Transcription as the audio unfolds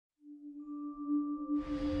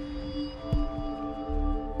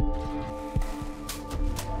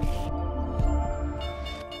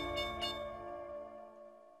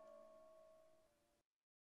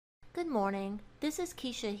this is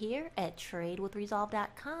Keisha here at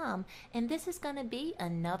TradeWithResolve.com, and this is going to be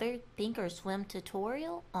another ThinkorSwim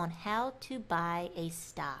tutorial on how to buy a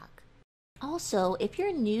stock. Also, if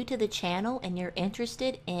you're new to the channel and you're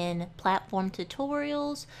interested in platform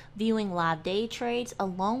tutorials, viewing live day trades,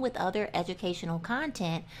 along with other educational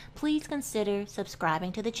content, please consider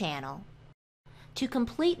subscribing to the channel. To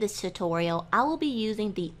complete this tutorial, I will be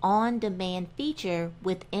using the on-demand feature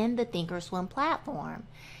within the ThinkorSwim platform.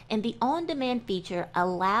 And the on-demand feature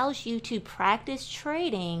allows you to practice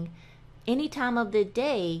trading any time of the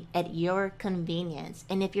day at your convenience.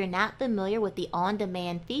 And if you're not familiar with the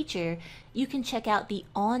on-demand feature, you can check out the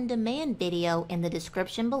on-demand video in the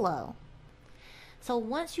description below. So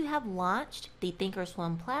once you have launched the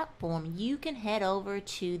ThinkorSwim platform, you can head over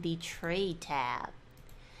to the Trade tab.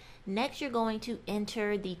 Next, you're going to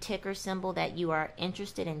enter the ticker symbol that you are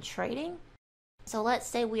interested in trading. So let's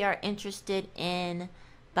say we are interested in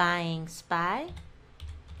buying SPY.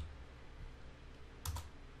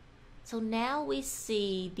 So now we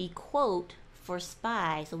see the quote for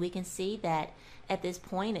SPY. So we can see that at this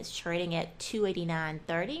point it's trading at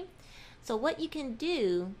 289.30. So what you can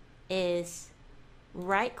do is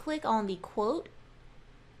right click on the quote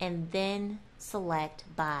and then select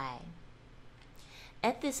buy.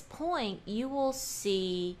 At this point, you will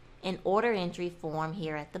see an order entry form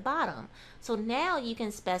here at the bottom. So now you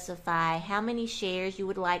can specify how many shares you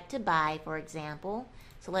would like to buy, for example.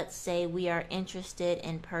 So let's say we are interested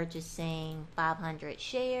in purchasing 500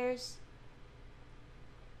 shares.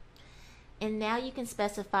 And now you can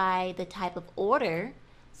specify the type of order.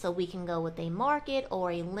 So we can go with a market or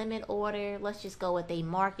a limit order. Let's just go with a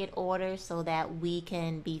market order so that we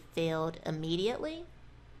can be filled immediately.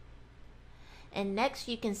 And next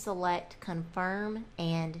you can select confirm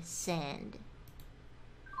and send.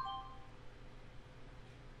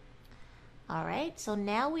 Alright, so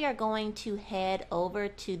now we are going to head over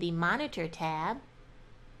to the monitor tab.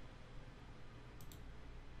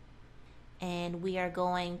 And we are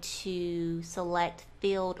going to select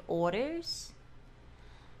filled orders.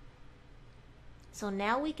 So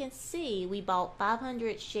now we can see we bought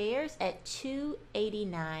 500 shares at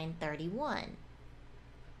 $289.31.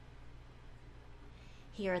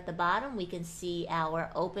 Here at the bottom we can see our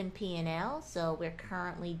open P&L, so we're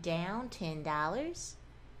currently down $10.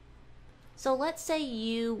 So let's say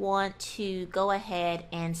you want to go ahead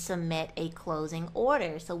and submit a closing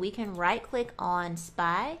order. So we can right click on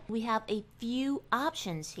SPY. We have a few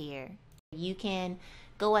options here. You can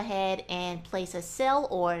go ahead and place a sell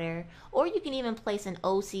order, or you can even place an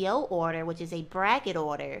OCO order, which is a bracket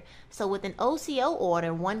order. So with an OCO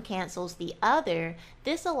order, one cancels the other.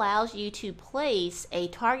 This allows you to place a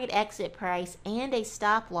target exit price and a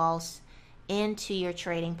stop loss into your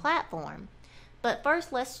trading platform. But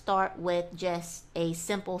first, let's start with just a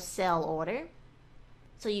simple sell order.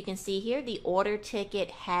 So you can see here the order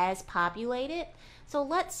ticket has populated. So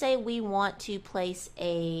let's say we want to place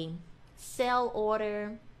a sell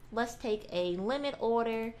order. Let's take a limit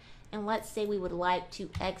order, and let's say we would like to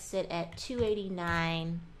exit at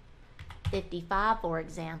 289.55, for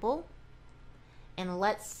example. And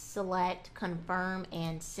let's select confirm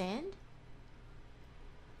and send.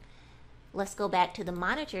 Let's go back to the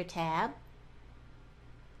monitor tab,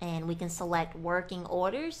 and we can select working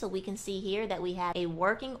orders. So we can see here that we have a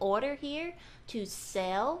working order here to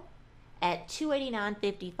sell at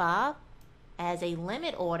 289.55 as a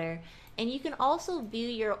limit order. And you can also view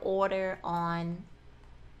your order on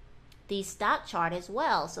the stock chart as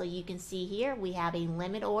well. So you can see here we have a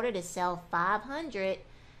limit order to sell 500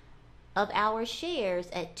 of our shares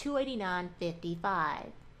at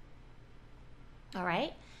 289.55. All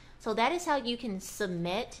right, so that is how you can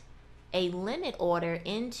submit a limit order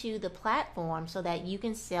into the platform so that you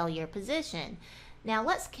can sell your position. Now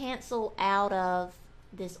let's cancel out of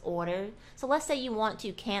this order. So let's say you want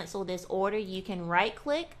to cancel this order. You can right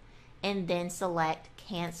click and then select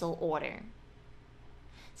cancel order.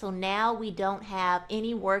 So now we don't have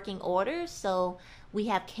any working orders, so we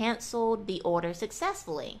have canceled the order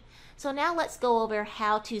successfully. So now let's go over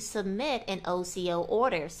how to submit an OCO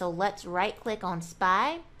order. So let's right click on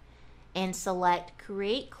SPY and select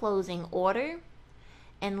create closing order,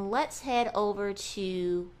 and let's head over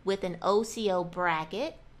to with an OCO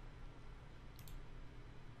bracket.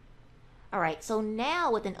 Alright, so now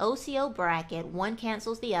with an OCO bracket, one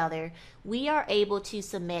cancels the other, we are able to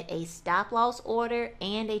submit a stop loss order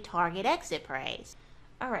and a target exit price.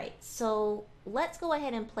 Alright, so let's go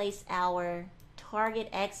ahead and place our target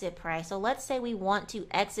exit price. So let's say we want to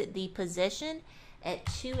exit the position at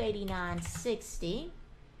 289.60.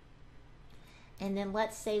 And then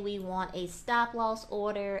let's say we want a stop loss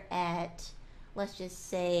order at, let's just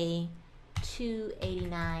say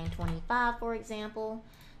 289.25, for example.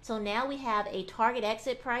 So now we have a target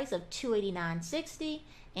exit price of 289.60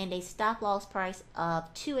 and a stop loss price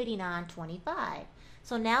of 289.25.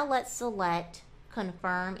 So now let's select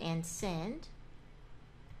confirm and send.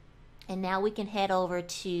 And now we can head over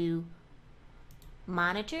to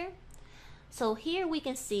monitor. So here we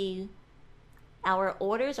can see our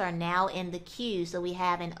orders are now in the queue. So we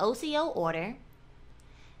have an OCO order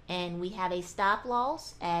and we have a stop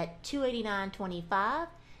loss at 289.25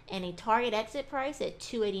 and a target exit price at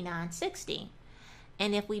 289.60.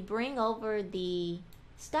 And if we bring over the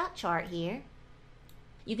stock chart here,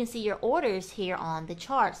 you can see your orders here on the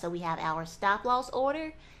chart. So we have our stop loss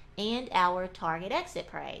order and our target exit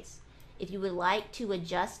price. If you would like to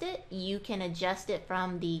adjust it, you can adjust it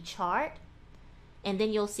from the chart, and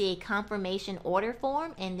then you'll see a confirmation order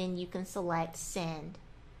form, and then you can select send.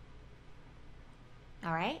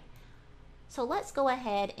 All right, so let's go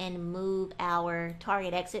ahead and move our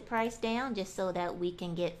target exit price down just so that we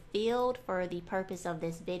can get filled for the purpose of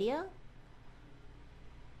this video.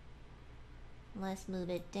 Let's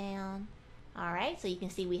move it down. All right, so you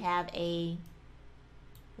can see we have a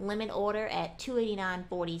limit order at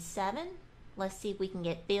 289.47. Let's see if we can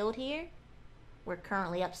get filled here. We're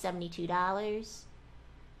currently up $72.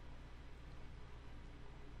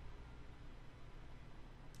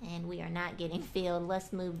 And we are not getting filled.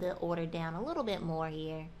 Let's move the order down a little bit more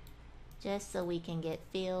here, just so we can get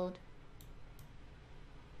filled.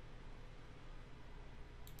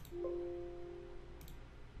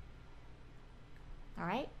 All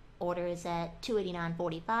right, order is at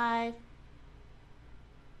 289.45.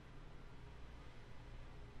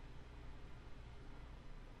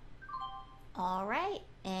 All right,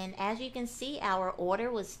 and as you can see, our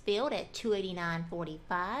order was filled at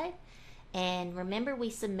 289.45. And remember, we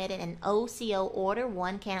submitted an OCO order.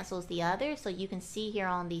 One cancels the other. So you can see here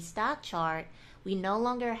on the stock chart, we no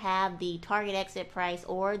longer have the target exit price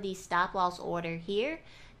or the stop loss order here,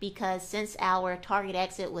 because since our target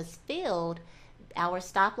exit was filled, our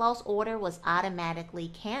stop loss order was automatically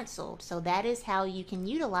canceled. So that is how you can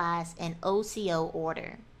utilize an OCO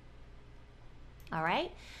order. All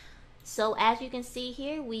right. So as you can see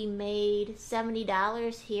here, we made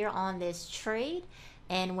 $70 here on this trade.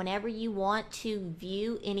 And whenever you want to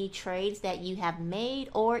view any trades that you have made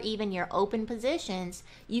or even your open positions,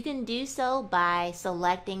 you can do so by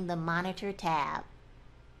selecting the Monitor tab.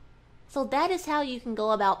 So that is how you can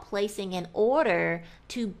go about placing an order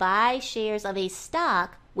to buy shares of a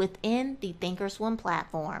stock within the ThinkorSwim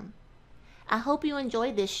platform. I hope you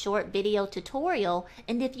enjoyed this short video tutorial,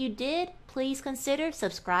 and if you did, please consider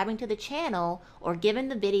subscribing to the channel or giving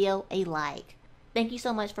the video a like. Thank you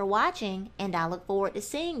so much for watching, and I look forward to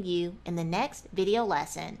seeing you in the next video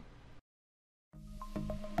lesson.